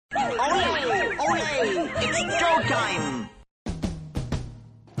It's showtime!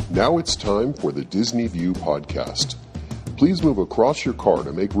 Now it's time for the Disney View podcast. Please move across your car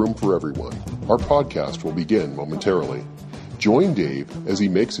to make room for everyone. Our podcast will begin momentarily. Join Dave as he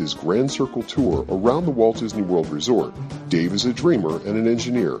makes his Grand Circle tour around the Walt Disney World Resort. Dave is a dreamer and an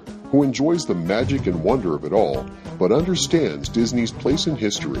engineer who enjoys the magic and wonder of it all, but understands Disney's place in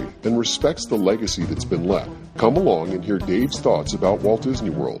history and respects the legacy that's been left. Come along and hear Dave's thoughts about Walt Disney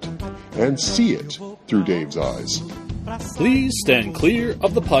World and see it through Dave's eyes. Please stand clear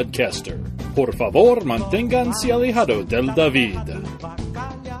of the podcaster. Por favor, manténganse alejado del David.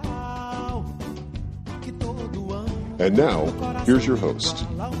 And now, here's your host.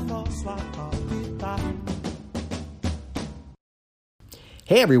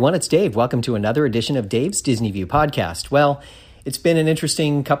 Hey everyone, it's Dave. Welcome to another edition of Dave's Disney View podcast. Well, it's been an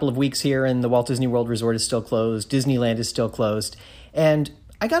interesting couple of weeks here, and the Walt Disney World Resort is still closed. Disneyland is still closed. And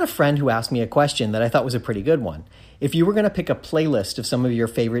I got a friend who asked me a question that I thought was a pretty good one. If you were going to pick a playlist of some of your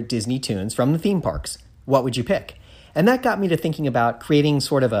favorite Disney tunes from the theme parks, what would you pick? And that got me to thinking about creating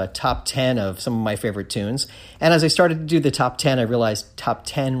sort of a top 10 of some of my favorite tunes. And as I started to do the top 10, I realized top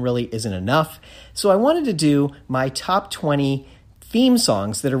 10 really isn't enough. So I wanted to do my top 20 theme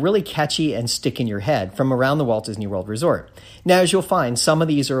songs that are really catchy and stick in your head from around the Walt Disney World Resort. Now, as you'll find, some of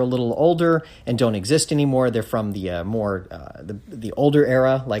these are a little older and don't exist anymore. They're from the the older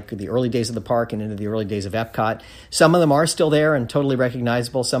era, like the early days of the park and into the early days of Epcot. Some of them are still there and totally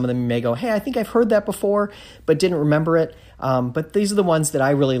recognizable. Some of them may go, hey, I think I've heard that before, but didn't remember it. But these are the ones that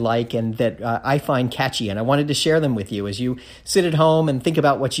I really like and that I find catchy, and I wanted to share them with you as you sit at home and think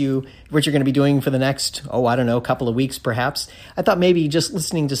about what you're going to be doing for the next, couple of weeks perhaps. I thought maybe just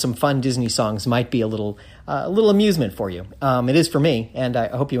listening to some fun Disney songs might be a little amusement for you. It is for me, and I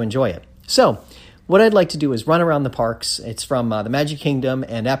hope you enjoy it. So, what I'd like to do is run around the parks. It's from the Magic Kingdom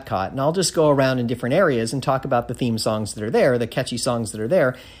and Epcot, and I'll just go around in different areas and talk about the theme songs that are there, the catchy songs that are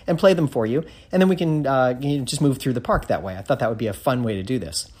there, and play them for you. And then we can just move through the park that way. I thought that would be a fun way to do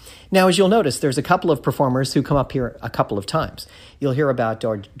this. Now, as you'll notice, there's a couple of performers who come up here a couple of times. You'll hear about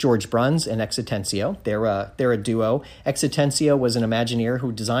George Bruns and Exitencio. They're a duo. Exitencio was an Imagineer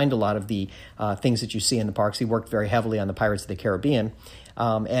who designed a lot of the things that you see in the parks. He worked very heavily on the Pirates of the Caribbean.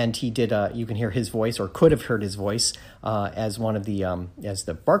 And he did, you can hear his voice, or could have heard his voice, as one of the, as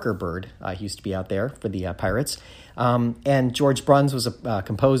the Barker Bird. He used to be out there for the Pirates. And George Bruns was a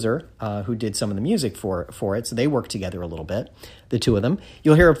composer who did some of the music for it, so they worked together a little bit, the two of them.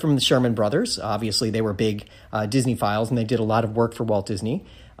 You'll hear from the Sherman Brothers. Obviously, they were big Disney files, and they did a lot of work for Walt Disney.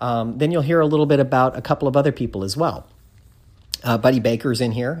 Then you'll hear a little bit about a couple of other people as well. Buddy Baker's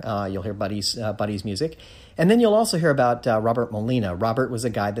in here. You'll hear Buddy's music. And then you'll also hear about Robert Molina. Robert was a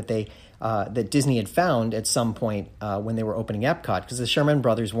guy that that Disney had found at some point when they were opening Epcot, because the Sherman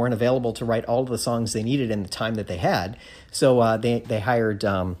Brothers weren't available to write all of the songs they needed in the time that they had. So they hired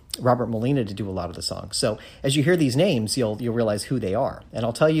Robert Molina to do a lot of the songs. So as you hear these names, you'll realize who they are. And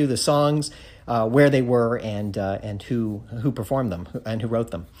I'll tell you the songs, where they were, and who performed them and who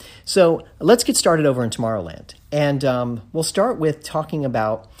wrote them. So let's get started over in Tomorrowland. And we'll start with talking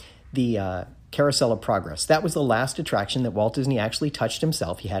about the Carousel of Progress. That was the last attraction that Walt Disney actually touched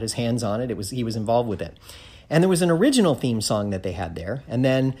himself. He had his hands on it. He was involved with it. And there was an original theme song that they had there, and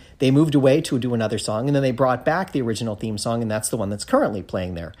then they moved away to do another song, and then they brought back the original theme song, and that's the one that's currently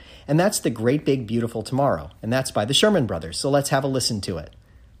playing there. And that's The Great Big Beautiful Tomorrow, and that's by the Sherman Brothers. So let's have a listen to it.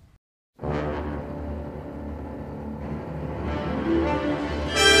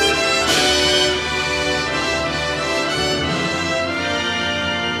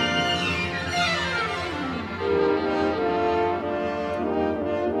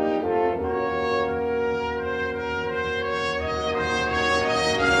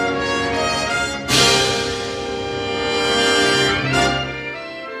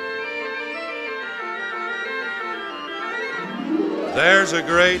 There's a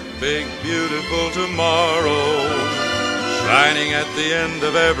great, big, beautiful tomorrow shining at the end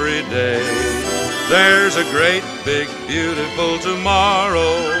of every day. There's a great, big, beautiful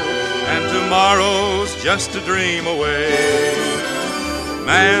tomorrow, and tomorrow's just a dream away.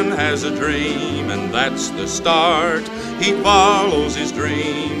 Man has a dream, and that's the start. He follows his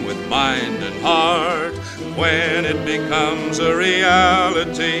dream with mind and heart. When it becomes a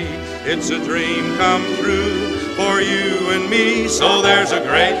reality, it's a dream come true for you and me. So there's a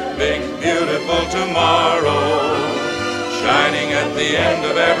great, big, beautiful tomorrow shining at the end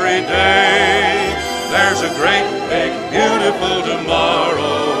of every day. There's a great, big, beautiful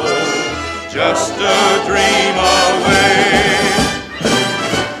tomorrow, just a dream away.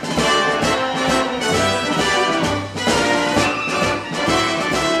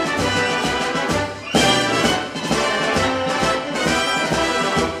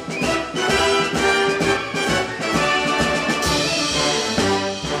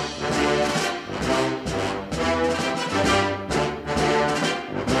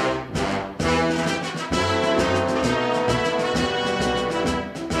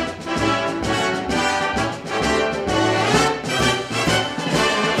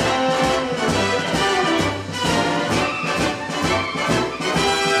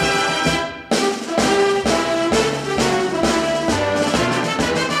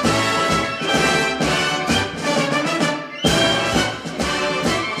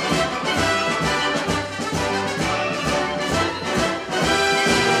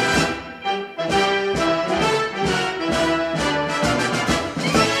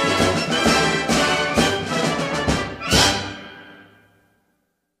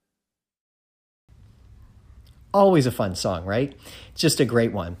 Always a fun song, right? It's just a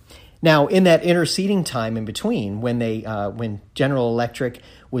great one. Now, in that interceding time in between, when General Electric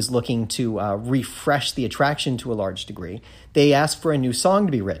was looking to refresh the attraction to a large degree, they asked for a new song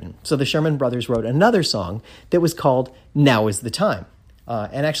to be written. So the Sherman Brothers wrote another song that was called Now Is the Time.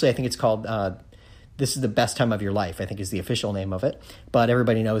 And actually, I think it's called This Is the Best Time of Your Life, I think is the official name of it. But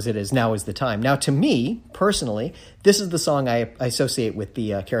everybody knows it as Now Is the Time. Now, to me, personally, this is the song I associate with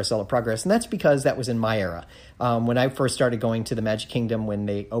the Carousel of Progress. And that's because that was in my era. When I first started going to the Magic Kingdom, when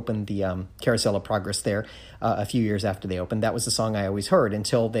they opened the Carousel of Progress there a few years after they opened, that was the song I always heard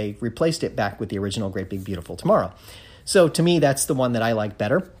until they replaced it back with the original Great Big Beautiful Tomorrow. So to me, that's the one that I like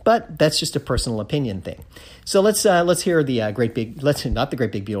better, but that's just a personal opinion thing. So let's hear the not the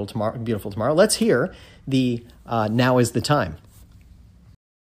Great Big Beautiful Tomorrow. Let's hear the Now Is the Time.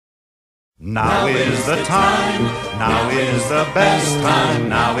 Now is the time, now is the best time,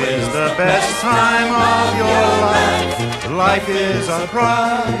 now is the best time of your life. Life is a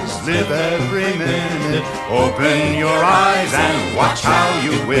prize, live every minute, open your eyes and watch how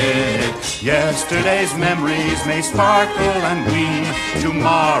you win it. Yesterday's memories may sparkle and gleam,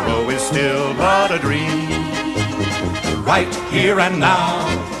 tomorrow is still but a dream. Right here and now,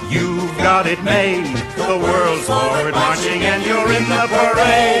 you've got it made, the world's forward marching and you're in the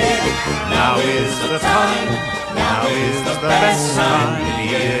parade. Now is the time, now is the best time,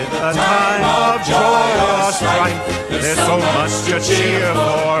 be it a time of joy or strife. There's so much to cheer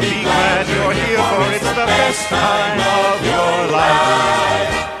for, be glad you're here for it's the best time of your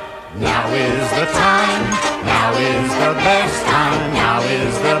life. Now is the time, now is the best time, now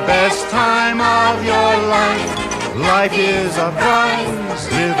is the best time of your life. Life is a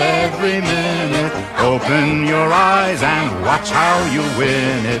prize, live every minute, open your eyes and watch how you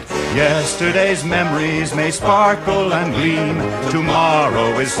win it. Yesterday's memories may sparkle and gleam,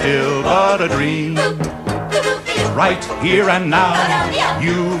 tomorrow is still but a dream. Right here and now,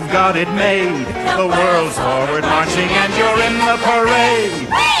 you've got it made, the world's forward marching and you're in the parade.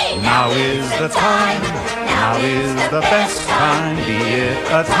 Now is the time, now is the best time, be it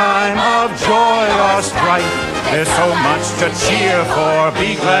a time of joy or strife. There's so much to cheer for,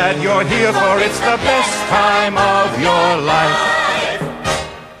 be glad you're here for it's the best time of your life.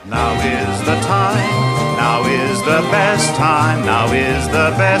 Now is the time, now is the best time, now is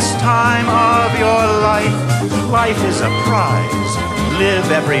the best time of your life. Life is a prize,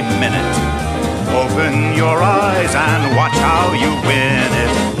 live every minute, open your eyes and watch how you win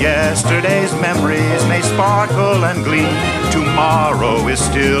it. Yesterday's memories may sparkle and gleam, tomorrow is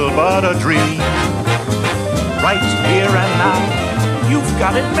still but a dream. Right here and now, you've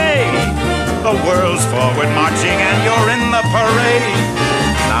got it made, the world's forward marching and you're in the parade.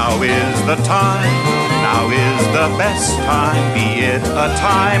 Now is the time, now is the best time, be it a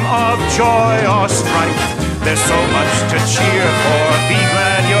time of joy or strife. There's so much to cheer for, be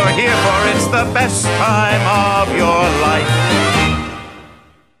glad you're here for it's the best time of your life.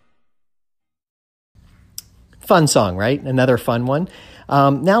 Fun song, right? Another fun one.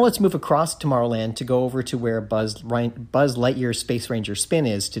 Now let's move across Tomorrowland to go over to where Buzz Lightyear's Space Ranger Spin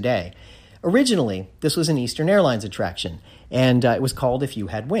is today. Originally, this was an Eastern Airlines attraction, and it was called If You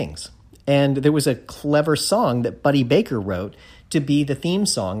Had Wings. And there was a clever song that Buddy Baker wrote to be the theme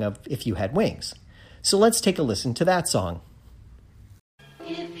song of If You Had Wings. So let's take a listen to that song.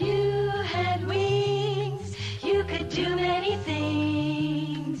 If you had wings, you could do many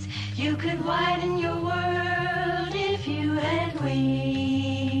things. You could widen your world if you had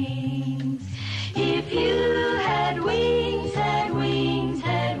wings. If you had wings, had wings,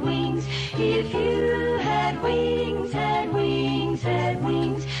 had wings. If you had wings, had wings, had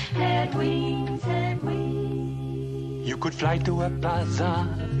wings, had wings, had wings. You could fly to a plaza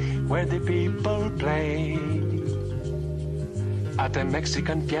where the people play at a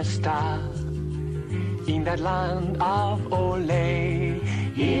Mexican fiesta in that land of Olay.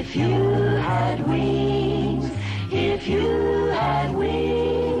 If you had wings, if you had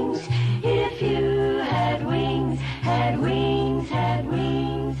wings, if you had wings, had wings, had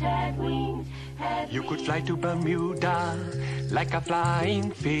wings, had wings, had You could fly to Bermuda like a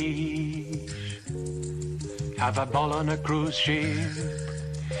flying fish, have a ball on a cruise ship,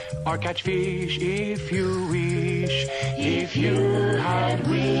 or catch fish if you wish. If you had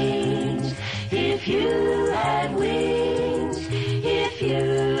wings, if you had wings, if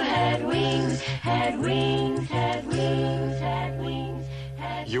you had wings, had wings, had wings, had wings,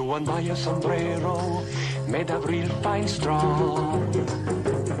 had You won't buy a sombrero made of real fine straw,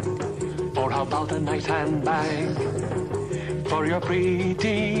 or how about a nice handbag for your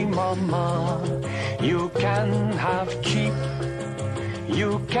pretty mama? You can have cheap,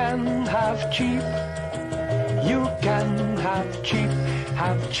 you can have cheap, You can have cheap,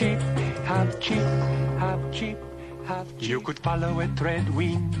 have cheap, have cheap, have cheap, have cheap. You could follow a trade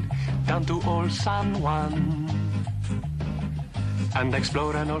wind down to old San Juan and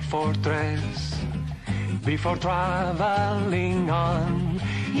explore an old fortress before traveling on.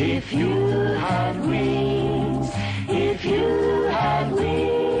 If you had wings, if you had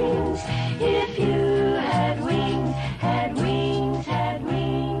wings, if you had wings, had wings, had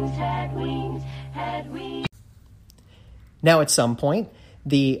wings, had wings, had wings. Now, at some point,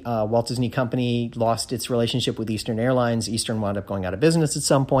 the Walt Disney Company lost its relationship with Eastern Airlines. Eastern wound up going out of business at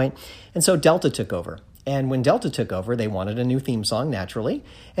some point, and so Delta took over. And when Delta took over, they wanted a new theme song, naturally.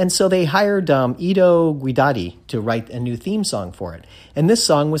 And so they hired Ido Guidati to write a new theme song for it. And this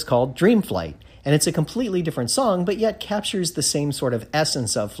song was called Dream Flight. And it's a completely different song, but yet captures the same sort of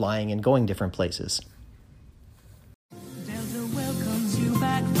essence of flying and going different places. Delta welcomes you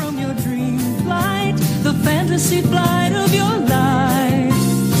back from your dream flight, the fantasy flight of your life.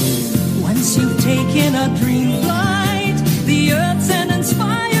 Once you've taken a dream flight, the Earth's an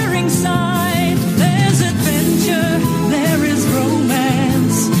inspiring sight. There's adventure, there is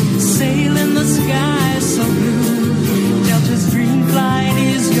romance, sail in the sky so blue. Delta's dream flight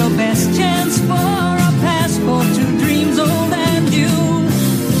is your best chance for a passport to dreams old and new.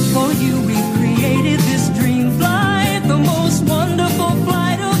 For you we've created this dream flight, the most wonderful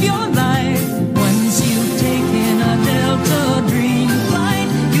flight of your life. Once you've taken a Delta dream flight,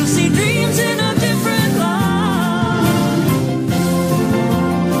 you'll see dreams in a different light.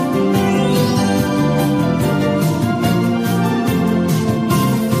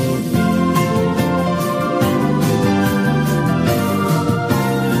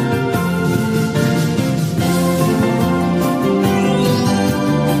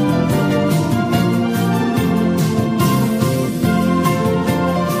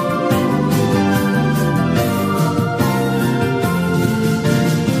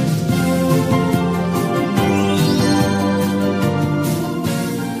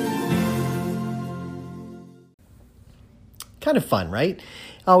 Kind of fun, right?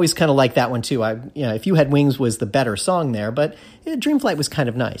 I always kind of like that one too. If You Had Wings was the better song there, but Dream Flight was kind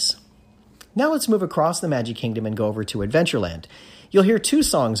of nice. Now let's move across the Magic Kingdom and go over to Adventureland. You'll hear two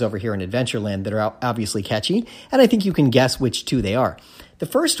songs over here in Adventureland that are obviously catchy, and I think you can guess which two they are. The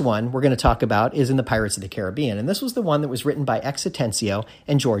first one we're going to talk about is in the Pirates of the Caribbean, and this was the one that was written by Ex Atencio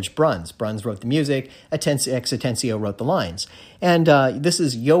and George Bruns. Bruns wrote the music, Ex Atencio wrote the lines. And this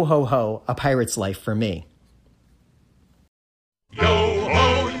is Yo Ho Ho, A Pirate's Life for Me. Yo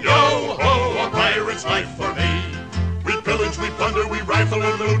ho, a pirate's life for me. We pillage, we plunder, we rifle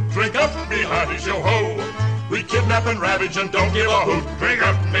and loot. Drink up, me hearties, yo ho. We kidnap and ravage and don't give a hoot. Drink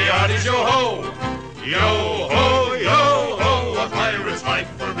up, me hearties, yo ho. Yo ho, a pirate's life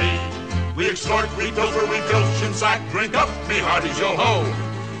for me. We extort, we pilfer, we filch and sack. Drink up, me hearties, yo ho.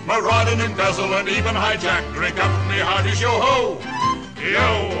 Maraud and embezzle and even hijack. Drink up, me hearties, yo ho.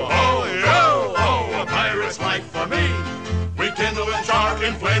 Yo ho, a pirate's life for me. We kindle and char,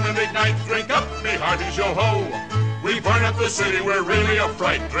 inflame and ignite. Drink up, me hearties, yo ho. We burn up the city, we're really a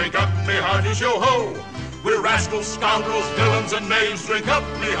fright. Drink up, me hearties, yo ho. We're rascals, scoundrels, villains and knaves. Drink up,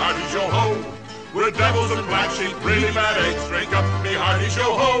 me hearties, yo ho. We're devils and black sheep, really bad eggs. Drink up, me hearties,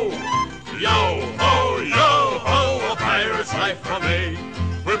 yo ho. Yo ho, a pirate's life for me.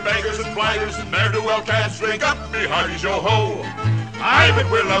 We're beggars and flaggers and ne'er-do-well cats. Drink up, me hearties, yo ho. Aye, but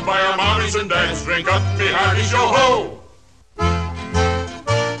we're loved by our mommies and dads. Drink up, me hearties, yo ho.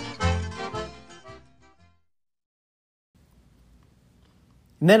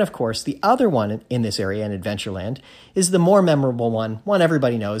 And then, of course, the other one in this area in Adventureland is the more memorable one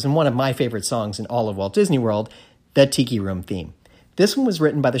everybody knows, and one of my favorite songs in all of Walt Disney World, the Tiki Room theme. This one was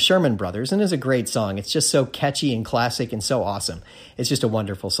written by the Sherman Brothers and is a great song. It's just so catchy and classic and so awesome. It's just a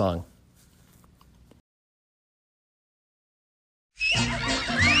wonderful song.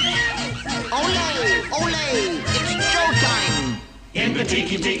 In the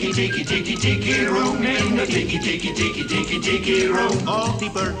tiki room, in the tiki room. All the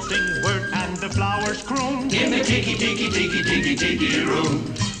birds sing word and the flowers croon. In the tiki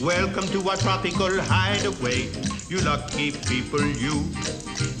room. Welcome to our tropical hideaway, you lucky people, you.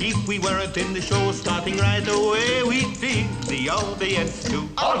 If we weren't in the show starting right away, we'd be the audience too.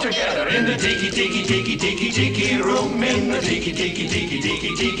 All together in the tiki room, in the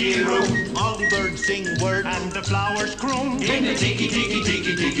tiki room. All the birds sing word and the flowers croon. In the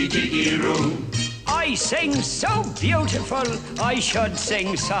tiki room. Are I sing so beautiful, I should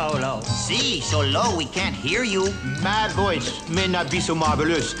sing solo. See, so low we can't hear you. My voice may not be so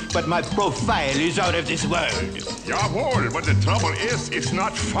marvelous, but my profile is out of this world. Jawohl, but the trouble is, it's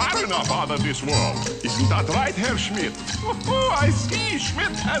not far enough out of this world. Isn't that right, Herr Schmidt? Oh, I see,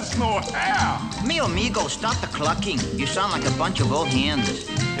 Schmidt has no hair. Mi amigo, stop the clucking. You sound like a bunch of old hens.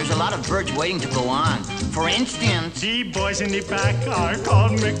 There's a lot of birds waiting to go on. For instance... The boys in the back are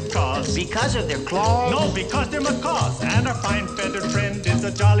called macaws. Because of their claws? No, because they're macaws. And our fine feathered friend is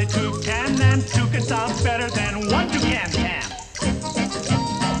a jolly toucan. And toucan sounds better than one toucan can.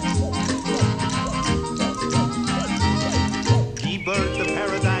 The bird of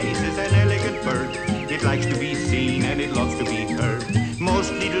paradise is an elegant bird. It likes to be seen and it loves to be heard.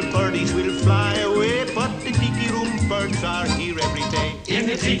 Most little birdies will fly away, but the tiki room birds are here every day. In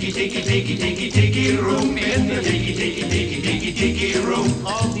the tiki, tiki, tiki, tiki, tiki room. In the tiki, tiki, tiki, tiki, tiki room.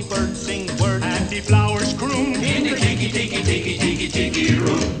 All the birds sing words and the flowers croon. In the tiki, tiki, tiki, tiki, tiki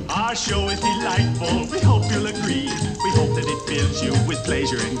room. Our show is delightful, we hope you'll agree. We hope that it fills you with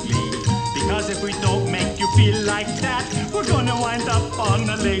pleasure and glee. Because if we don't make you feel like that, we're gonna wind up on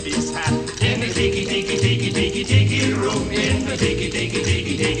a lady's hat. In the tiki, tiki, tiki, tiki, tiki room. In the tiki, tiki,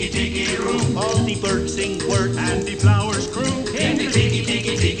 tiki, tiki, tiki room. All the birds sing words and the flowers croon. In the tiki,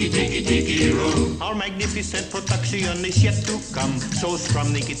 tiki, tiki, tiki, tiki room. Our magnificent production is yet to come. So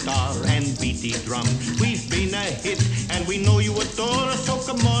strum the guitar and beat the drum. We've been a hit and we know you adore us. So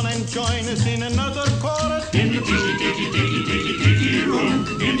come on and join us in another chorus. In the tiki, tiki, tiki, tiki, tiki room.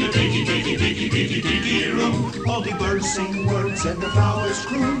 In the tiki, tiki, tiki, tiki, tiki room. All the birds sing words and the flowers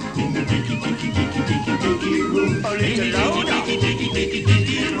croon. In the tiki, tiki, tiki, tiki, tiki room. A little louder. Tiki, tiki, tiki,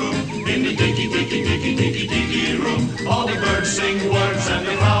 tiki room. In the tiki, tiki, tiki, tiki, tiki room. All the birds sing words and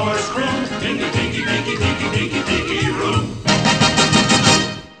the flowers croon. In the tiki, tiki, tiki, tiki, tiki room.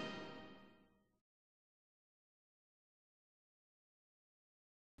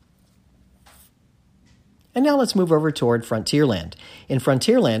 And now let's move over toward Frontierland. In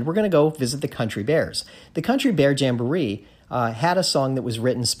Frontierland, we're going to go visit the Country Bears. The Country Bear Jamboree had a song that was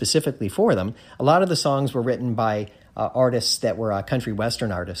written specifically for them. A lot of the songs were written by artists that were country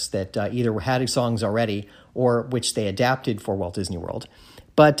western artists that either had songs already or which they adapted for Walt Disney World.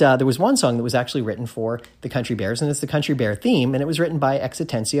 But there was one song that was actually written for the Country Bears, and it's the Country Bear theme, and it was written by X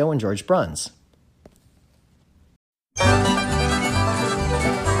Atencio and George Bruns.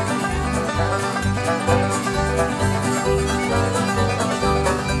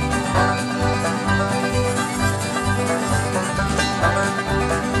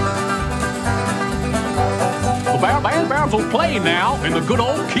 Will play now in the good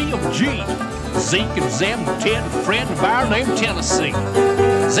old key of G. Zeke and Zeb, Ted, Fred, and Bear named Tennessee.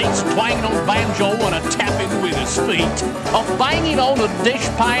 Zeke's twanging on banjo and a tapping with his feet, a banging on a dish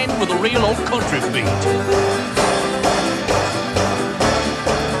pan with a real old country beat.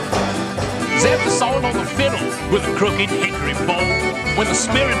 Zeb is sawing on the fiddle with a crooked hickory bow. When the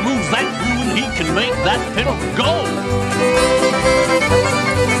spirit moves that groove, he can make that fiddle go.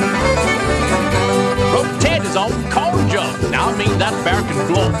 Ted is on the corn jug. Now I mean that bear can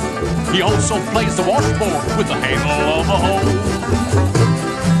blow. He also plays the washboard with the handle of a hoe.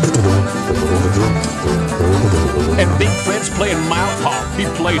 And Big Fred's playing mouth harp. He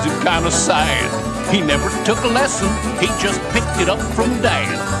plays it kind of sad. He never took a lesson. He just picked it up from Dad.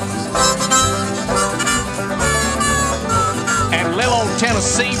 And little old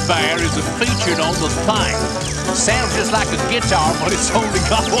Tennessee Bear is featured on the thing. Sounds just like a guitar, but it's only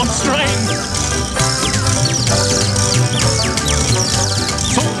got one string.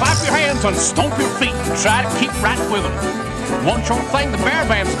 So clap your hands and stomp your feet and try to keep right with them. One sure thing the Bear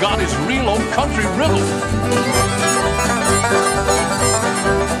Band's got is real old country rhythm.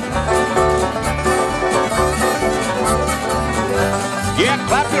 Yeah,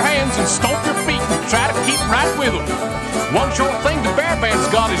 clap your hands and stomp your feet and try to keep right with them. One sure thing the Bear Band's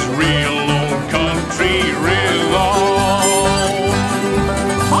got is real old country rhythm.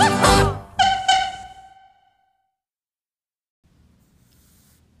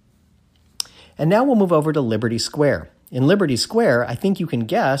 And now we'll move over to Liberty Square. In Liberty Square, I think you can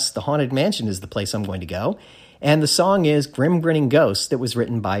guess the Haunted Mansion is the place I'm going to go. And the song is Grim Grinning Ghost that was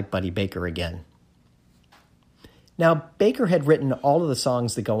written by Buddy Baker again. Now, Baker had written all of the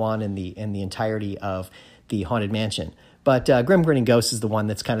songs that go on in the entirety of the Haunted Mansion. But Grim Grinning Ghost is the one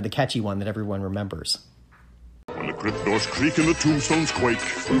that's kind of the catchy one that everyone remembers. When the crypt doors creak and the tombstones quake,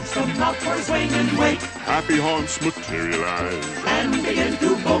 spooks come out for a swing and wake. Happy haunts materialize and begin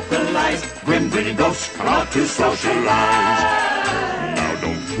to vocalize. Grim grinning ghosts come out to socialize. Now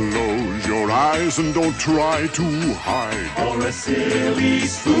don't close your eyes and don't try to hide. Or a silly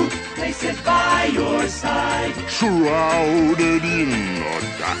spook, place it by your side. Shrouded in a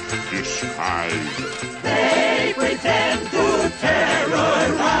dark disguise. They pretend to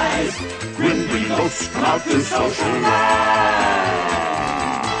terrorize. Grim Green Ghosts come out to socialize.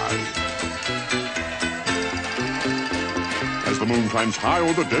 As the moon climbs high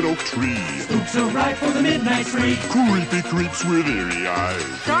o'er the dead oak tree, Spooks arrive for the midnight spree. creepy creeps with eerie eyes.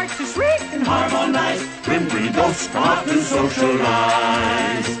 Starts to shriek and harmonize. Grim Green Ghosts come out to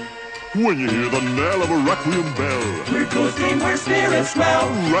socialize. When you hear the knell of a requiem bell, We're ghosting where spirits dwell.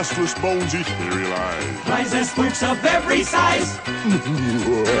 restless bones etherealize. Rise as spooks of every size.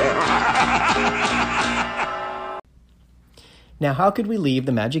 Now, how could we leave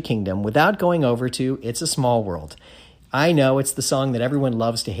the Magic Kingdom without going over to It's a Small World? I know it's the song that everyone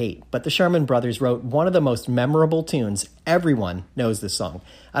loves to hate, but the Sherman Brothers wrote one of the most memorable tunes. Everyone knows this song.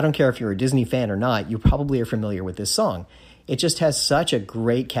 I don't care if you're a Disney fan or not, you probably are familiar with this song. It just has such a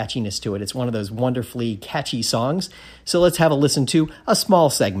great catchiness to it. It's one of those wonderfully catchy songs. So let's have a listen to a small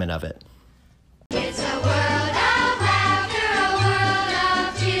segment of it. It's a world of laughter, a world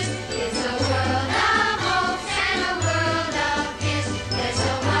of tears. It's a world of hopes and a world of fears. There's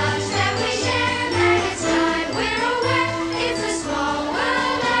so much that we share that it's time we're aware. It's a small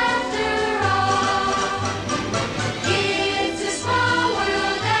world after all. It's a small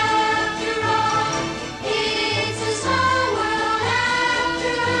world after all. It's a small world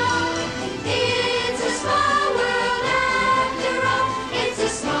after all. It's a small world after all. It's a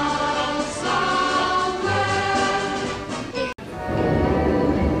small, small world.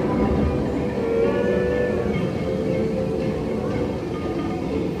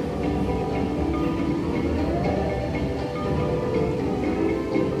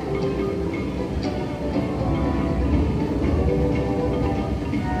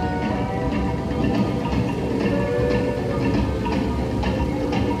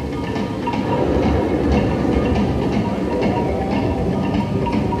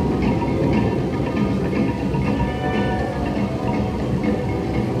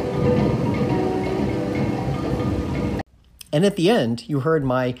 And at the end, you heard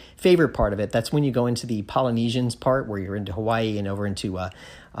my favorite part of it. That's when you go into the Polynesians part, where you're into Hawaii and over into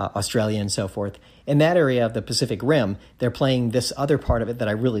Australia and so forth. In that area of the Pacific Rim, they're playing this other part of it that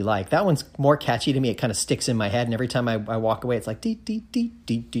I really like. That one's more catchy to me. It kind of sticks in my head, and every time I walk away, it's like dee dee dee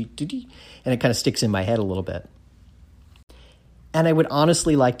dee dee dee dee, and it kind of sticks in my head a little bit. And I would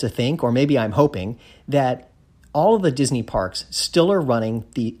honestly like to think, or maybe I'm hoping, that all of the Disney parks still are running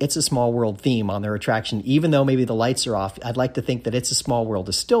the It's a Small World theme on their attraction, even though maybe the lights are off. I'd like to think that It's a Small World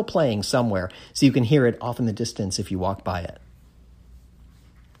is still playing somewhere, so you can hear it off in the distance if you walk by it.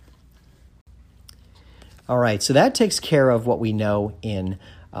 All right, so that takes care of what we know in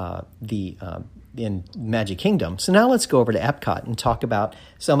in Magic Kingdom. So now let's go over to Epcot and talk about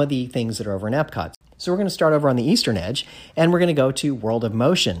some of the things that are over in Epcot. So we're going to start over on the eastern edge, and we're going to go to World of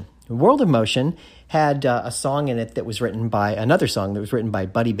Motion. World of Motion had a song in it that was written by another song that was written by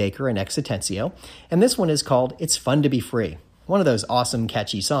Buddy Baker and X Atencio, and this one is called It's Fun to Be Free. One of those awesome,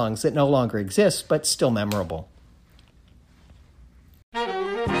 catchy songs that no longer exists, but still memorable.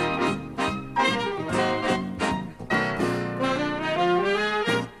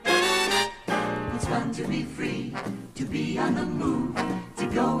 It's fun to be free, to be on the move, to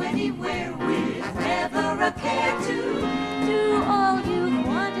go anywhere with never a care to do all you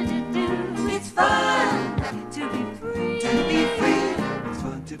wanted to do. It's fun to be free, to be free. It's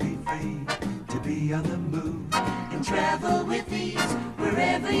fun to be free, to be on the move, And travel with ease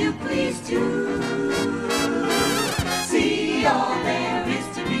wherever you please to see all there is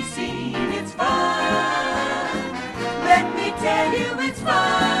to be seen. It's fun. Let me tell you, it's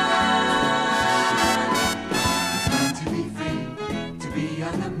fun. It's fun to be free,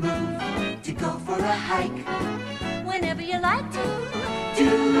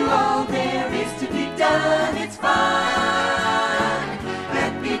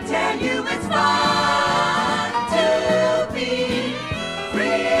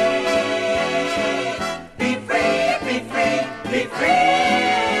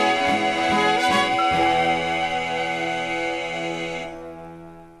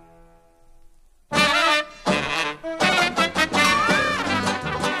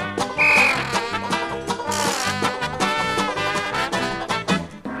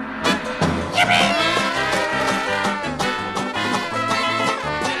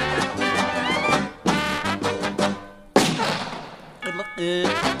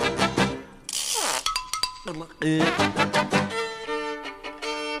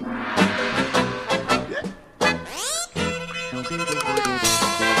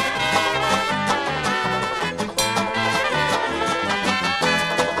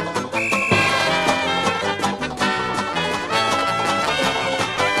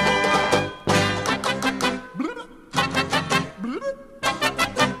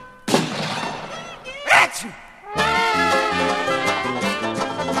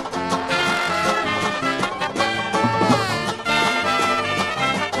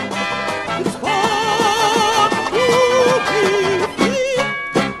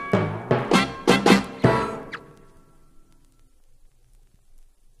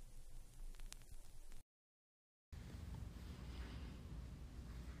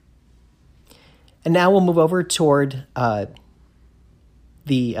 And now we'll move over toward the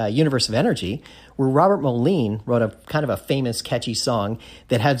universe of energy, where Robert Moline wrote a kind of a famous, catchy song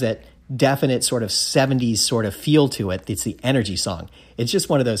that has that definite sort of 70s sort of feel to it. It's the energy song. It's just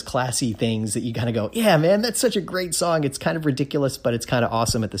one of those classy things that you kind of go, yeah, man, that's such a great song. It's kind of ridiculous, but it's kind of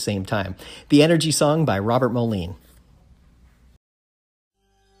awesome at the same time. The Energy Song by Robert Moline.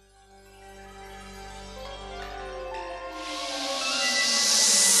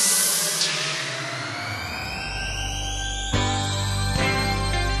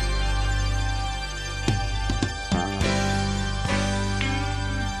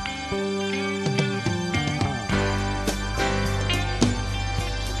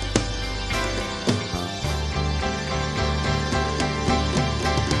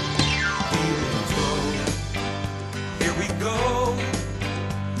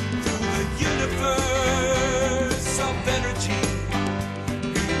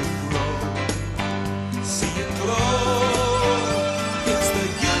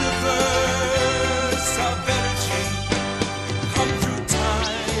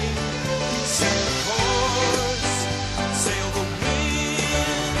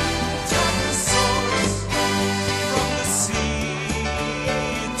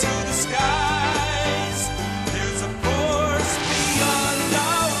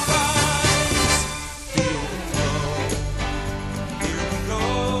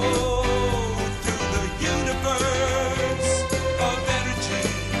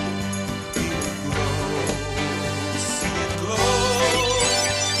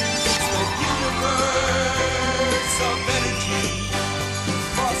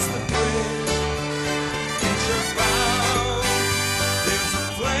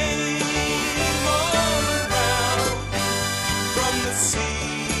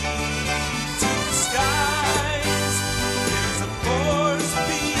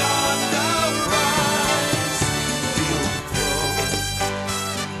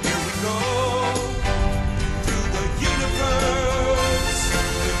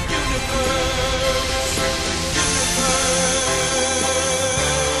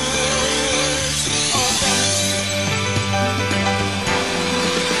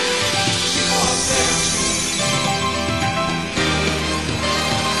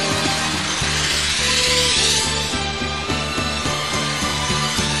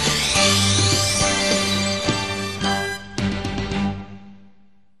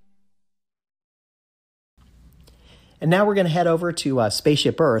 And now we're going to head over to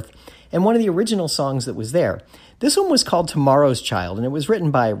Spaceship Earth and one of the original songs that was there. This one was called Tomorrow's Child, and it was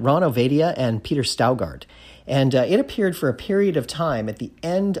written by Ron Ovadia and Peter Staugard. And it appeared for a period of time at the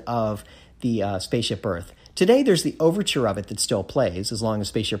end of the Spaceship Earth. Today, there's the overture of it that still plays. As long as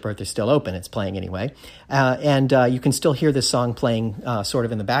Spaceship Earth is still open, it's playing anyway. And you can still hear this song playing sort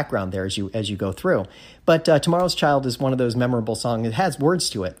of in the background there as you go through. But Tomorrow's Child is one of those memorable songs. It has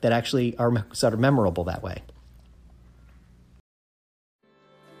words to it that actually are sort of memorable that way.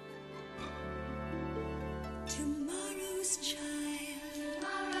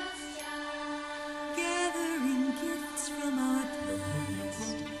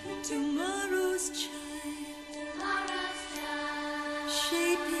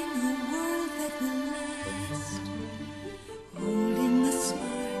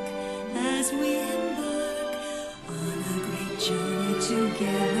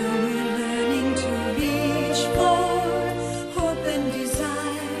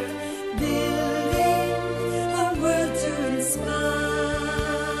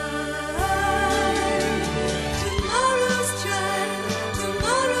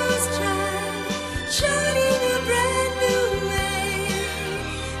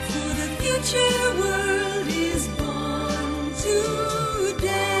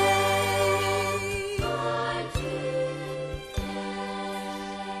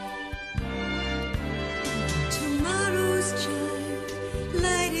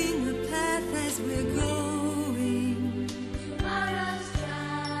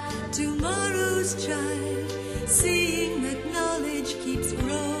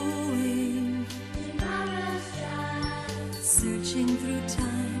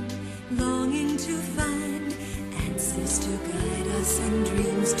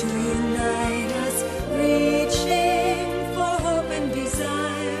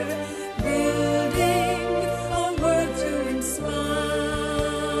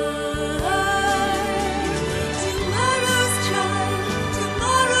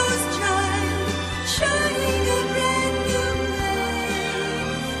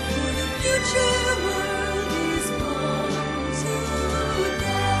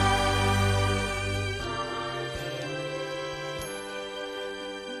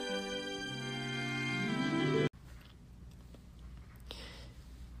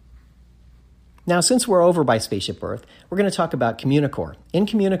 Now, since we're over by Spaceship Earth, we're going to talk about Communicore. In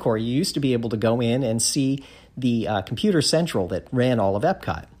Communicore, you used to be able to go in and see the computer central that ran all of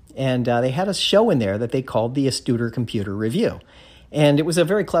Epcot. And they had a show in there that they called the Astuter Computer Review. And it was a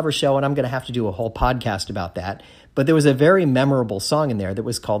very clever show, and I'm going to have to do a whole podcast about that. But there was a very memorable song in there that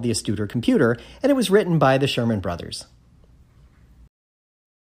was called the Astuter Computer, and it was written by the Sherman Brothers.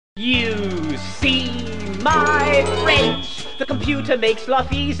 You see, my friends, the computer makes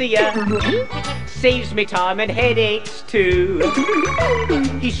life easier. Saves me time and headaches too.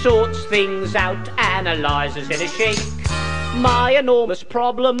 He sorts things out, analyzes in a shake. My enormous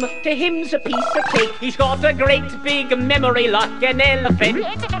problem to him's a piece of cake. He's got a great big memory like an elephant.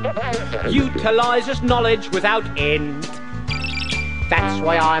 Utilizes knowledge without end. That's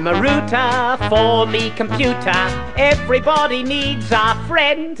why I'm a router for me computer. Everybody needs a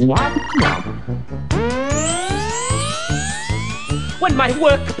friend. When my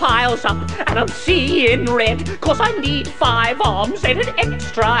work piles up and I'm seeing red, 'cause I need 5 arms and an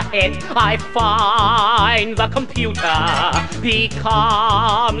extra head, I find the computer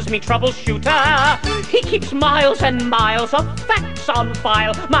becomes me troubleshooter. He keeps miles and miles of facts on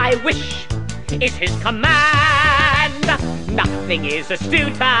file. My wish is his command. Nothing is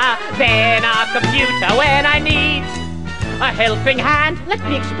astuter than a computer when I need a helping hand. Let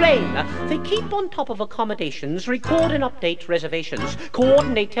me explain. They keep on top of accommodations, record and update reservations,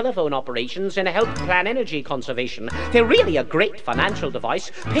 coordinate telephone operations, and help plan energy conservation. They're really a great financial device.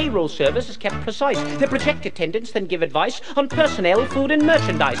 Payroll service is kept precise. They project attendance, then give advice on personnel, food, and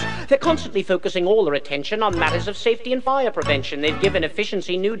merchandise. They're constantly focusing all their attention on matters of safety and fire prevention. They've given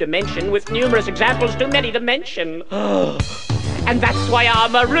efficiency new dimension with numerous examples too many to mention. And that's why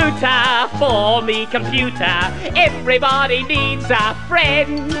I'm a router for me computer. Everybody needs a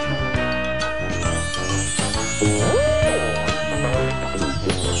friend.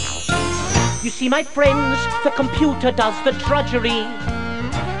 You see, my friends, the computer does the drudgery.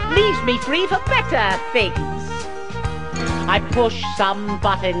 Leaves me free for better things. I push some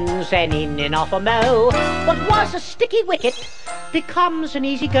buttons and in and off a mo. What was a sticky wicket becomes an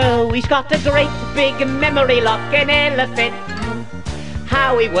easy go. He's got a great big memory like an elephant.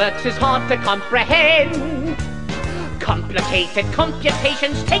 How he works is hard to comprehend. Complicated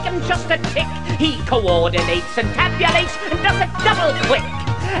computations take him just a tick. He coordinates and tabulates and does it double quick.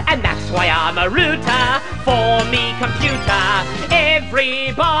 And that's why I'm a router for me computer.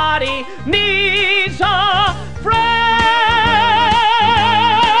 Everybody needs a friend.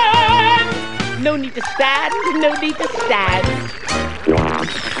 No need to stand, no need to stand.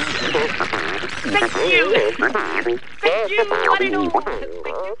 Thank you. Thank you. Thank you.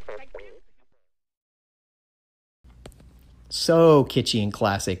 So kitschy and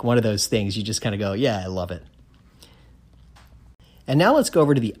classic. One of those things you just kind of go, yeah, I love it. And now let's go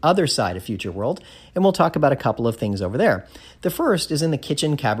over to the other side of Future World, and we'll talk about a couple of things over there. The first is in the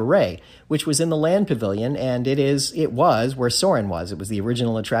Kitchen Cabaret, which was in the Land Pavilion, and it was where Soarin' was. It was the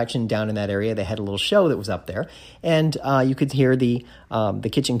original attraction down in that area. They had a little show that was up there, and you could hear the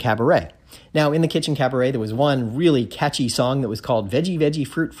Kitchen Cabaret. Now, in the Kitchen Cabaret, there was one really catchy song that was called Veggie, Veggie,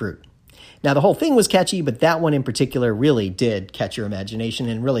 Fruit, Fruit. Now, the whole thing was catchy, but that one in particular really did catch your imagination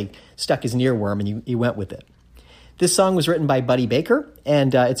and really stuck as an earworm, and you went with it. This song was written by Buddy Baker,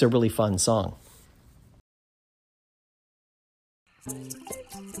 and it's a really fun song.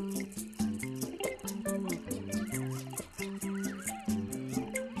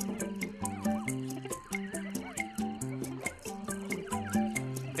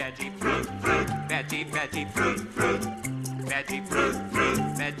 Veggie, fruit, fruit, veggie, veggie, fruit, fruit. Veggie, fruit, fruit,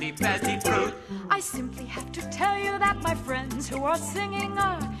 veggie, veggie, fruit. I simply have to tell you that my friends who are singing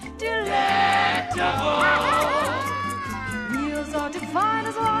are delectable. Meals are divine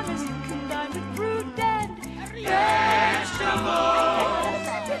as long as you can dine with fruit and vegetables.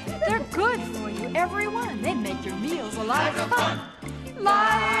 They're good for you, everyone. They make your meals a lot of fun.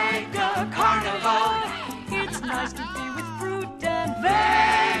 Like a carnival, it's nice to be with fruit and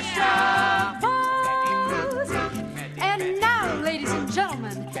vegetables. And now, ladies and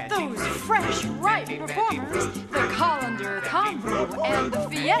gentlemen, those fresh, ripe performers, the colander combo and the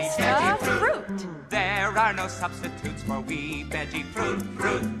fiesta fruit. There are no substitutes for we veggie fruit,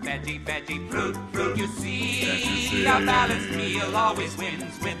 fruit, veggie, veggie, fruit, fruit. You see, a balanced meal always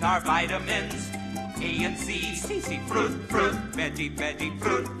wins with our vitamins. A and C, C, fruit, fruit, veggie, veggie,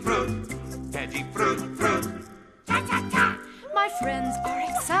 fruit, fruit, veggie, fruit, fruit. Ta-ta-ta! My friends are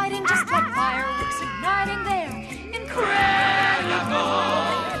exciting, just like fireworks igniting. They're incredible.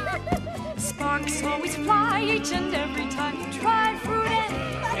 Sparks always fly each and every time you try fruit and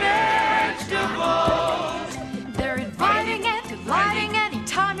vegetables. They're inviting and delighting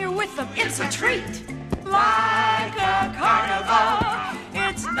anytime you're with them. It's a treat. treat. Like a carnival,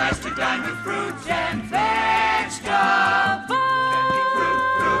 it's nice to dine with fruit and vegetables.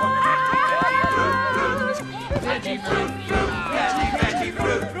 Veggie fruit, veggie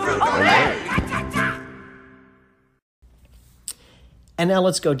fruit, And now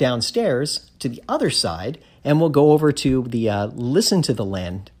let's go downstairs to the other side, and we'll go over to the Listen to the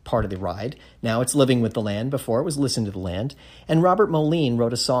Land part of the ride. Now it's Living with the Land. Before it was Listen to the Land. And Robert Moline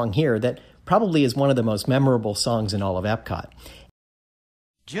wrote a song here that probably is one of the most memorable songs in all of Epcot.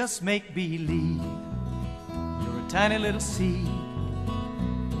 Just make believe you're a tiny little seed.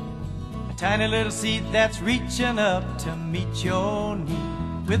 A tiny little seed that's reaching up to meet your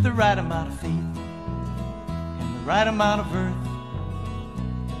need. With the right amount of faith and the right amount of earth,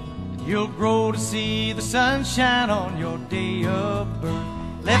 you'll grow to see the sunshine on your day of birth.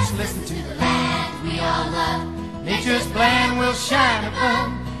 Let's listen to the land we all love. Nature's plan will shine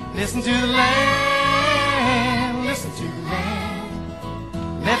above. Listen to the land, listen to the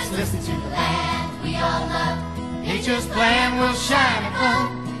land. Let's listen to the land we all love. Nature's plan will shine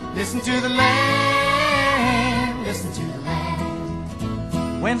above. Listen to the land, listen to the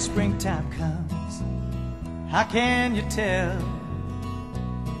land. When springtime comes, how can you tell?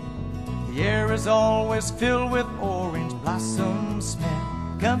 The air is always filled with orange blossom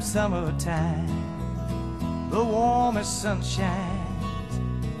smell. Come summertime, the warmest sunshine,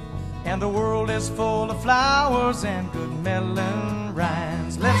 and the world is full of flowers and good melon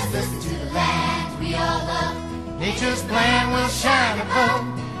rinds. Let's listen to the land we all love. Nature's plan will shine above.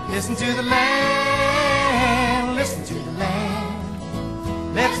 Listen to the land, listen to the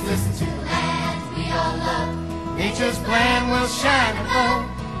land. Let's listen to the land we all love. Nature's plan will shine above.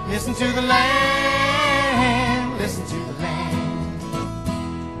 Listen to the land, listen to the land.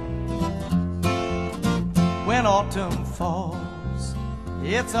 When autumn falls,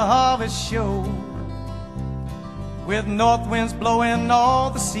 it's a harvest show, with north winds blowing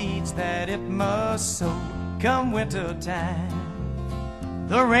all the seeds that it must sow. Come winter time,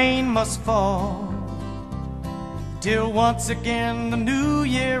 the rain must fall, till once again the new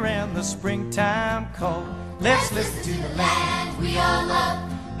year and the springtime call. Let's listen to the land we all love.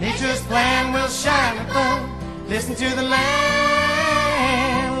 Nature's plan will shine above. Listen to the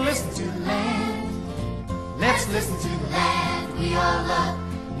land, listen to the land. Let's listen to the land we all love.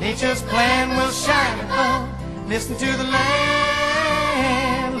 Nature's plan will shine above. Listen to the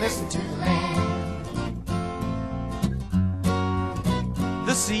land, listen to the land.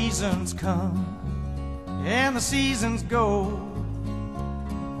 The seasons come and the seasons go.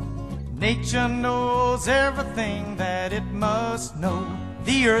 Nature knows everything that it must know.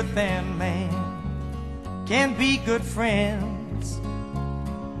 The earth and man can be good friends.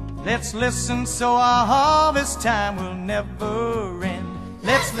 Let's listen so our harvest time will never end.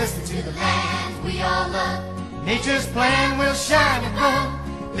 Let's listen to the land we all love. Nature's plan will shine above.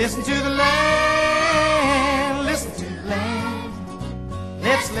 Listen to the land, listen to the land.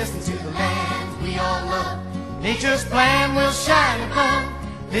 Let's listen to the land we all love. Nature's plan will shine above.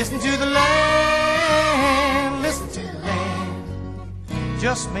 Listen to the land, listen to the land.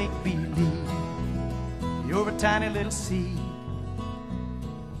 Just make believe you're a tiny little seed.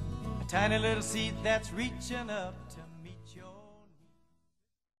 A tiny little seed that's reaching up to meet your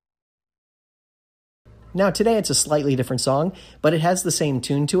need. Now today it's a slightly different song, but it has the same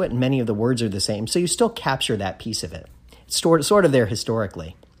tune to it and many of the words are the same, so you still capture that piece of it. It's sort of there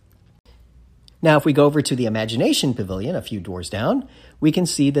historically. Now if we go over to the Imagination Pavilion a few doors down, we can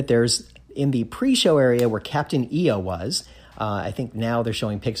see that there's, in the pre-show area where Captain EO was, I think now they're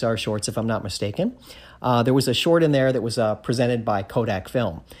showing Pixar shorts if I'm not mistaken, there was a short in there that was presented by Kodak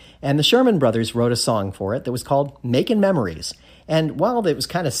Film. And the Sherman Brothers wrote a song for it that was called Making Memories. And while it was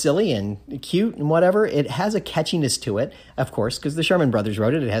kind of silly and cute and whatever, it has a catchiness to it, of course, because the Sherman Brothers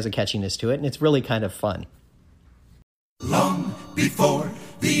wrote it, it has a catchiness to it, and it's really kind of fun. Long before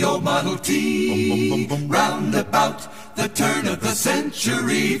the old Model T, round about the turn of the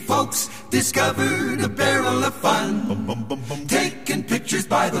century, folks discovered a barrel of fun, taking pictures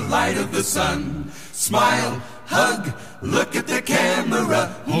by the light of the sun. Smile, hug, look at the camera,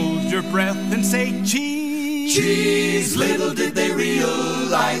 hold your breath and say cheese. Cheese, little did they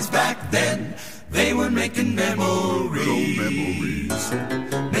realize back then they were making memories.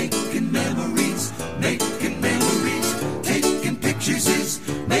 Making memories, making memories. Taking pictures is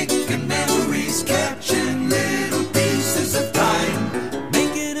making memories. Catching little pieces of time,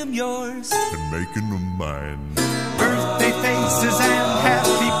 making them yours and making them mine. Birthday faces and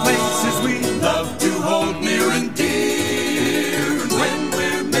happy places we love to hold near and dear. And when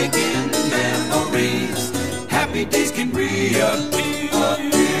we're making memories, happy days can reappear.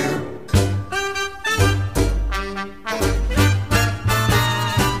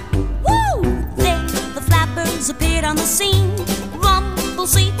 comfortable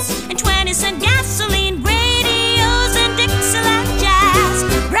seats, and 20-cent gasoline, radios and Dixieland jazz,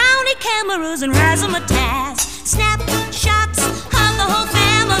 brownie cameras and razzmatazz, snapshots of the whole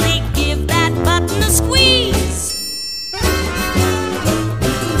family. Give that button a squeeze.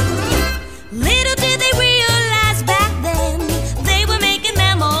 Little did they realize back then they were making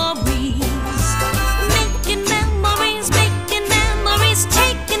memories. Making memories,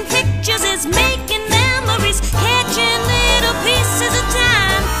 taking pictures is making memories. Catching little pieces of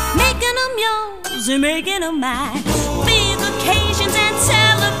time, making them yours and making them mine. Big occasions and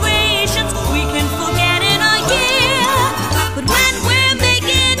celebrations we can forget in a year. But when we're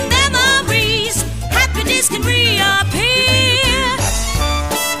making memories, happiness can reappear.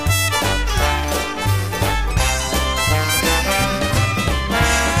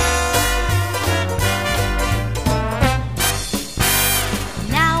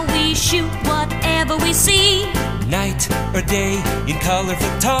 Now we shoot whatever we see, Night or day, in color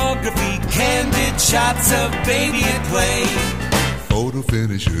photography, candid shots of baby at play. Photo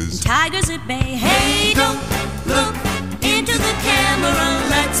finishes. tigers at bay. Hey, don't look into the camera,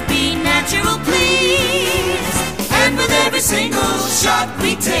 let's be natural, please. And with every single shot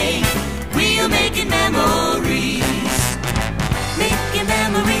we take, we're making memories. Making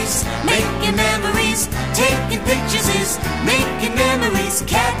memories, taking pictures is making memories.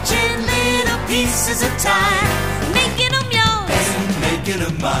 Catching little pieces of time, making them yours and making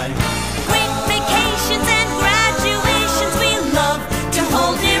them mine. Great vacations and graduations we love to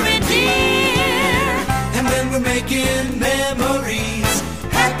hold near and dear. And when we're making memories,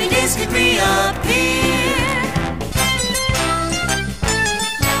 happiness can reappear.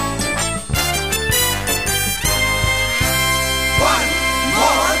 One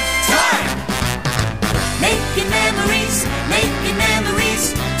more time. Making memories,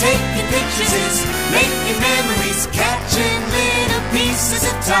 taking pictures is making memories. Catching little pieces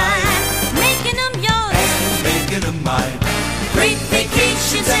of time, making them yours and making them mine. Great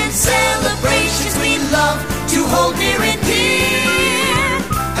vacations and celebrations we love to hold near and dear.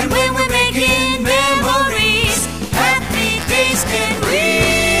 And when we're making memories, happy days can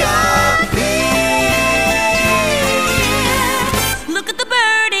reappear. Look at the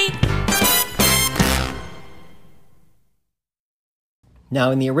birdie.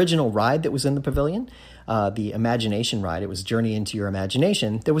 Now, in the original ride that was in the pavilion, the Imagination ride, it was Journey into Your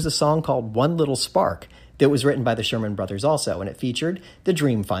Imagination, there was a song called One Little Spark that was written by the Sherman Brothers also, and it featured the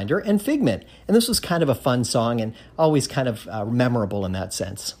Dreamfinder and Figment. And this was kind of a fun song and always kind of memorable in that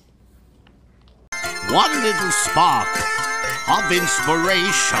sense. One little spark of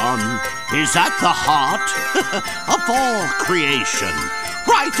inspiration is at the heart of all creation,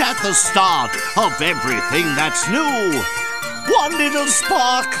 right at the start of everything that's new. One little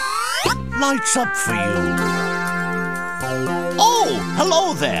spark lights up for you. Oh,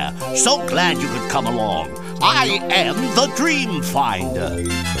 hello there. So glad you could come along. I am the Dreamfinder.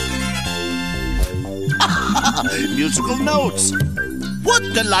 Musical notes. What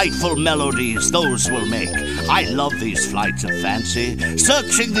delightful melodies those will make. I love these flights of fancy,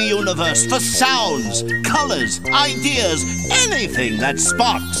 searching the universe for sounds, colors, ideas, anything that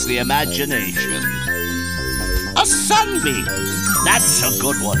sparks the imagination. A sunbeam. That's a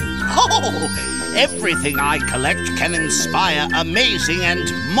good one. Oh, everything I collect can inspire amazing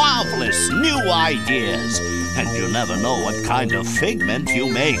and marvelous new ideas. And you never know what kind of figment you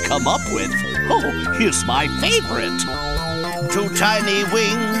may come up with. Oh, here's my favorite. 2 tiny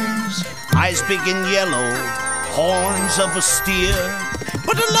wings, eyes big and yellow, horns of a steer,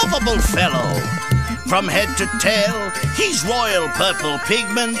 but a lovable fellow. From head to tail, he's royal purple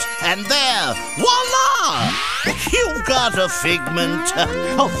pigment, and there, voila! You've got a figment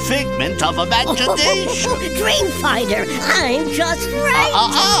of imagination. Dreamfinder, I'm just right.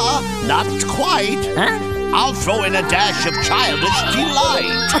 Not quite. Huh? I'll throw in a dash of childish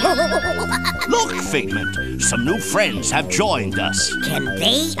delight. Look, Figment, some new friends have joined us. Can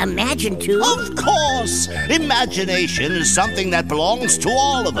they imagine too? Of course! Imagination is something that belongs to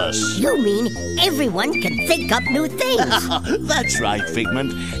all of us. You mean everyone can think up new things? That's right,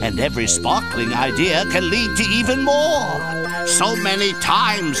 Figment. And every sparkling idea can lead to even more. So many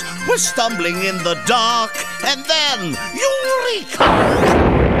times we're stumbling in the dark, and then, eureka!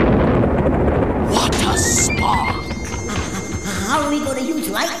 What a spark! How are we going to use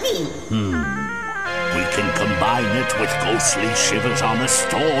lightning? We can combine it with ghostly shivers on a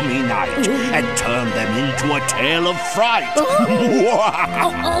stormy night and turn them into a tale of fright.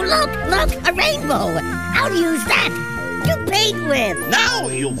 Oh, look, a rainbow. I'll use that. to paint with. Now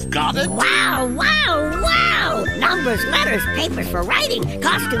you've got it. Wow, wow, wow! Numbers, letters, papers for writing,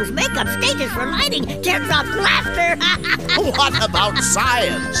 costumes, makeup, stages for lighting, teardrops, laughter. What about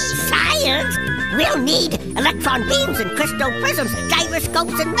science? Science? We'll need electron beams and crystal prisms,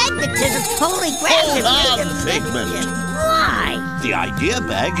 gyroscopes and magnetism, holy grail. Hold on, Figment. Why? The idea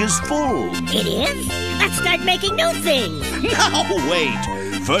bag is full. It is? Let's start making new things. Now, wait.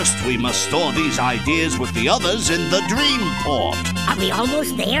 First, we must store these ideas with the others in the dream port. Are we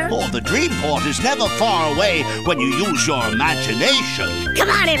almost there? Oh, the dream port is never far away when you use your imagination. Come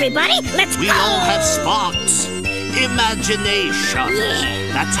on, everybody, let's We go! all have sparks. Imagination.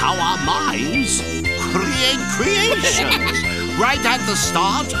 Yeah. That's how our minds create creations. Right at the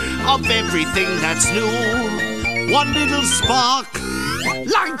start of everything that's new. One little spark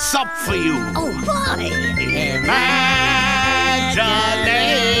lights up for you. Oh, boy! Imagination.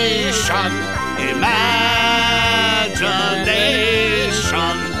 Imagination.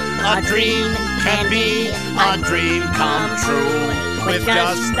 A dream can be a dream come true. With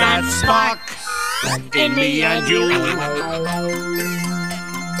just that spark in me and you.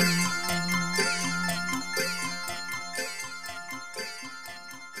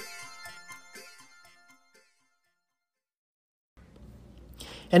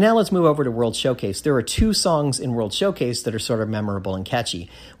 And now let's move over to World Showcase. There are two songs in World Showcase that are sort of memorable and catchy.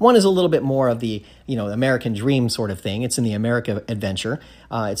 One is a little bit more of the, American Dream sort of thing. It's in the America Adventure.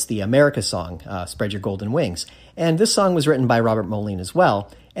 It's the America song, Spread Your Golden Wings. And this song was written by Robert Moline as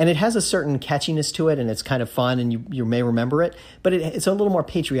well. And it has a certain catchiness to it, and it's kind of fun, and you may remember it. But it's a little more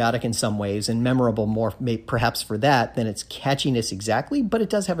patriotic in some ways, and memorable more perhaps for that than its catchiness exactly. But it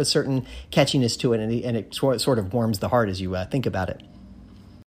does have a certain catchiness to it, and it sort of warms the heart as you think about it.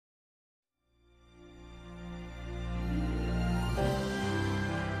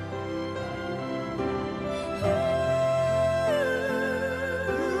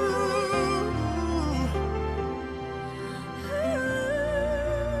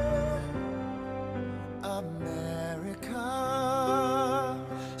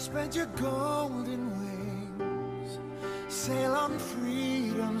 Spread your golden wings, sail on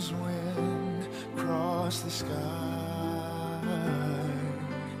freedom's wind, cross the sky.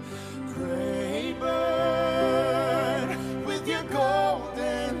 Great bird with your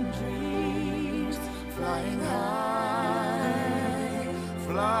golden dreams, flying high,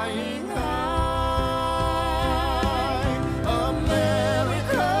 flying high.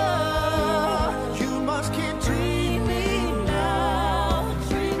 America, you must keep dreaming now,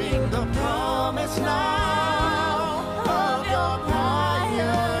 dreaming the promise now of your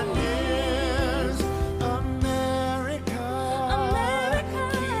pioneers. America,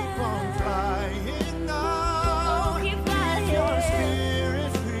 keep on flying now, keep your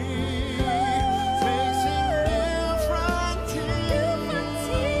spirit free, facing new frontiers.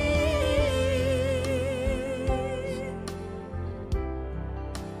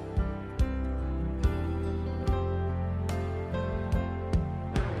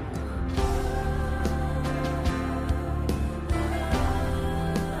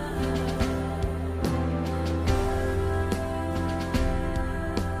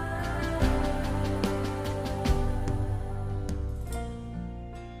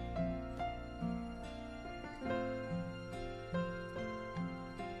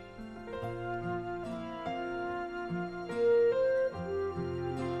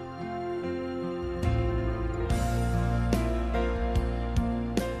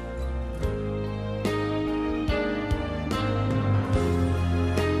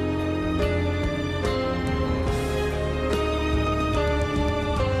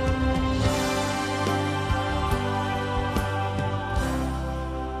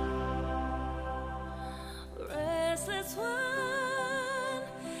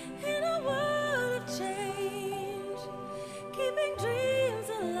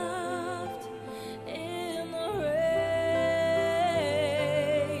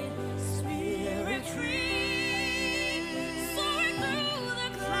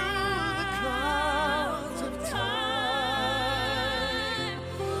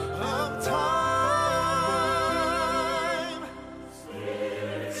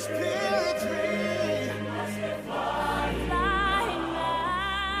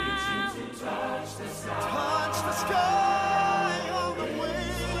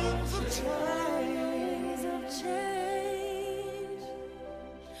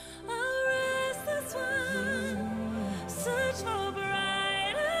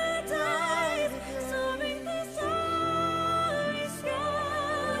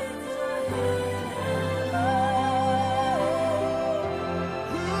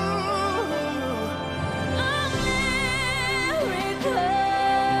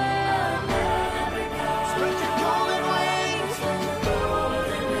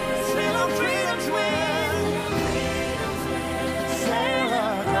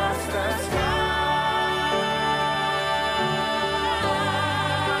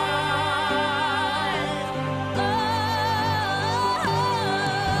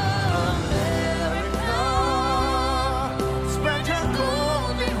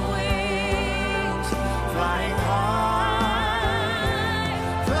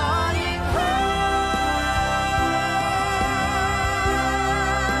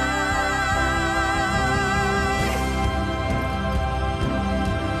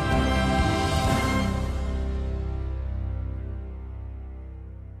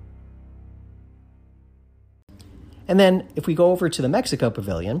 And then if we go over to the Mexico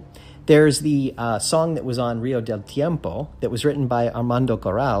Pavilion, there's the song that was on Rio del Tiempo that was written by Armando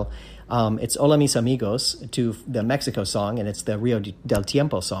Corral. It's Hola Mis Amigos, to the Mexico song, and it's the Rio del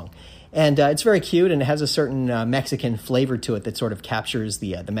Tiempo song. And it's very cute, and it has a certain Mexican flavor to it that sort of captures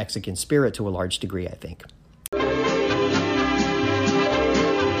the Mexican spirit to a large degree, I think.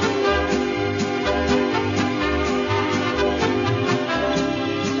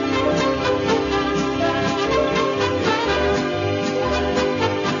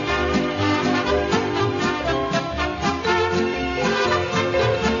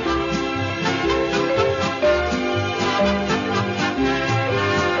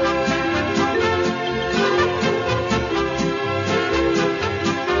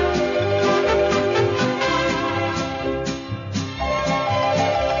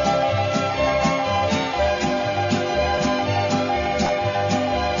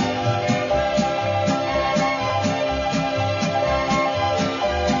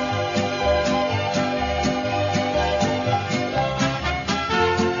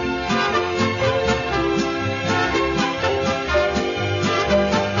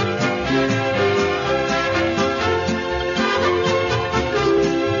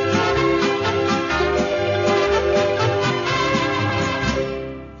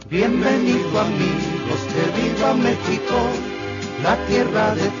 Bienvenido amigos, que viva México, la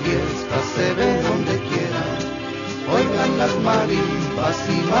tierra de fiesta se ve donde quiera. Oigan las marimbas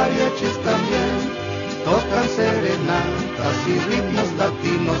y mariachis también, tocan serenatas y ritmos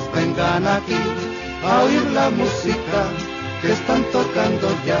latinos. Vengan aquí a oír la música que están tocando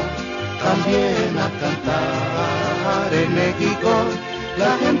ya, también a cantar. En México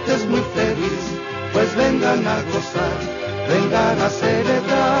la gente es muy feliz, pues vengan a gozar, vengan a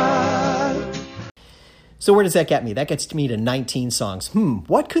celebrar. So where does that get me? That gets me to 19 songs.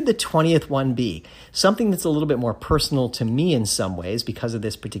 What could the 20th one be? Something that's a little bit more personal to me in some ways because of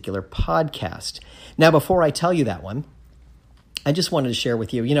this particular podcast. Now, before I tell you that one, I just wanted to share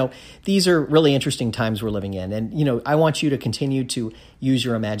with you, these are really interesting times we're living in. And, I want you to continue to use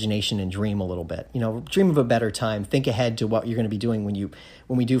your imagination and dream a little bit. Dream of a better time. Think ahead to what you're going to be doing when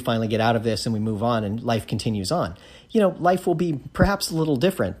we do finally get out of this and we move on and life continues on. Life will be perhaps a little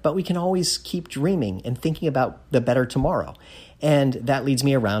different, but we can always keep dreaming and thinking about the better tomorrow. And that leads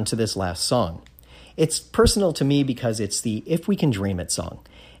me around to this last song. It's personal to me because it's the If We Can Dream It song.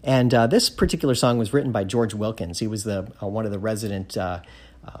 And this particular song was written by George Wilkins. He was one of the resident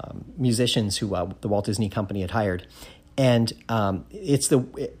musicians who the Walt Disney Company had hired. And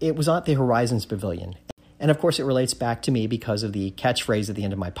it was at the Horizons Pavilion. And of course, it relates back to me because of the catchphrase at the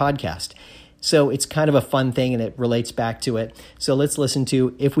end of my podcast. So it's kind of a fun thing, and it relates back to it. So let's listen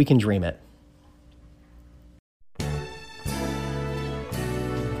to If We Can Dream It.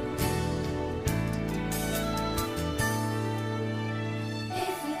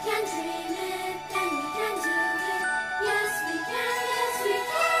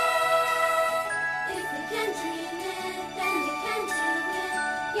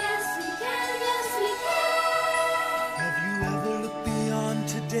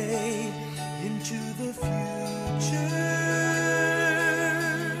 Into the future,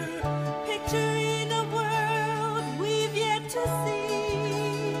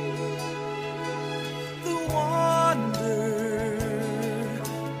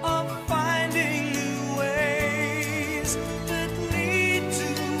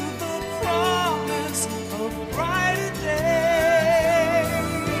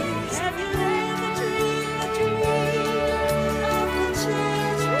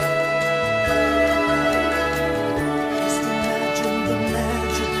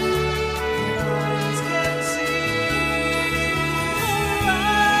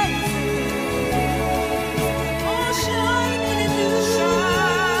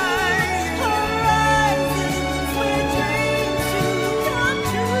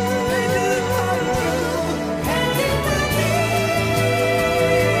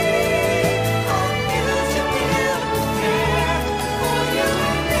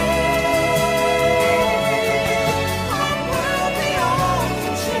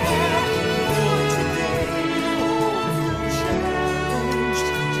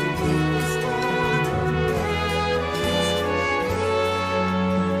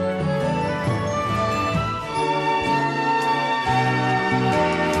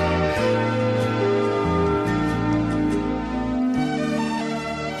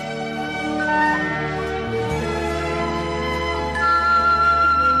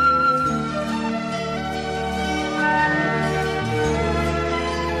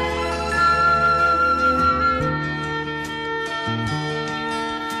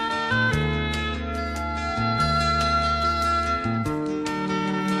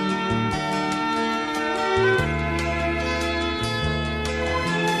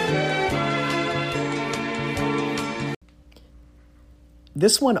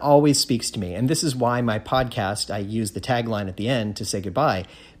 this one always speaks to me, and this is why my podcast, I use the tagline at the end to say goodbye,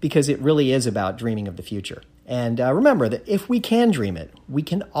 because it really is about dreaming of the future. And remember that if we can dream it, we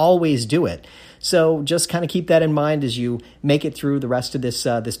can always do it. So just kind of keep that in mind as you make it through the rest of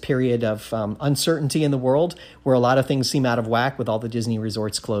this period of uncertainty in the world, where a lot of things seem out of whack with all the Disney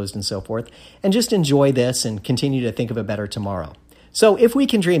resorts closed and so forth. And just enjoy this and continue to think of a better tomorrow. So if we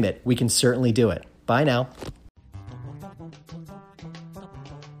can dream it, we can certainly do it. Bye now.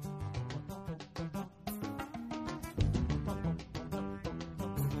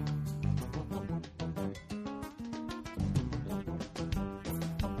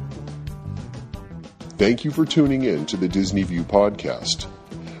 Thank you for tuning in to the Disney View podcast.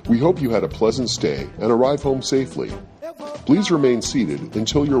 We hope you had a pleasant stay and arrive home safely. Please remain seated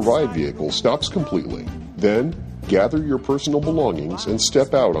until your ride vehicle stops completely. Then, gather your personal belongings and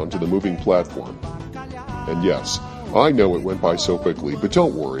step out onto the moving platform. And yes, I know it went by so quickly, but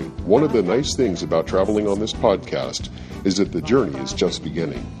don't worry. One of the nice things about traveling on this podcast is that the journey is just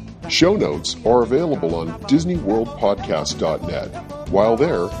beginning. Show notes are available on DisneyWorldPodcast.net. While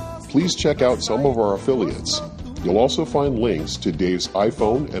there, please check out some of our affiliates. You'll also find links to Dave's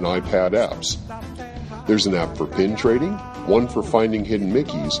iPhone and iPad apps. There's an app for pin trading, one for finding hidden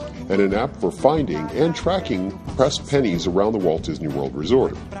Mickeys, and an app for finding and tracking pressed pennies around the Walt Disney World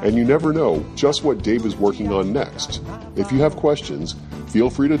Resort. And you never know just what Dave is working on next. If you have questions, feel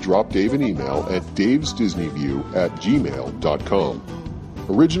free to drop Dave an email at davesdisneyview@gmail.com.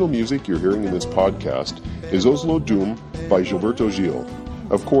 Original music you're hearing in this podcast is Oslo Doom by Gilberto Gil.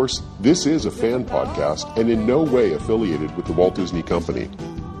 Of course, this is a fan podcast and in no way affiliated with the Walt Disney Company.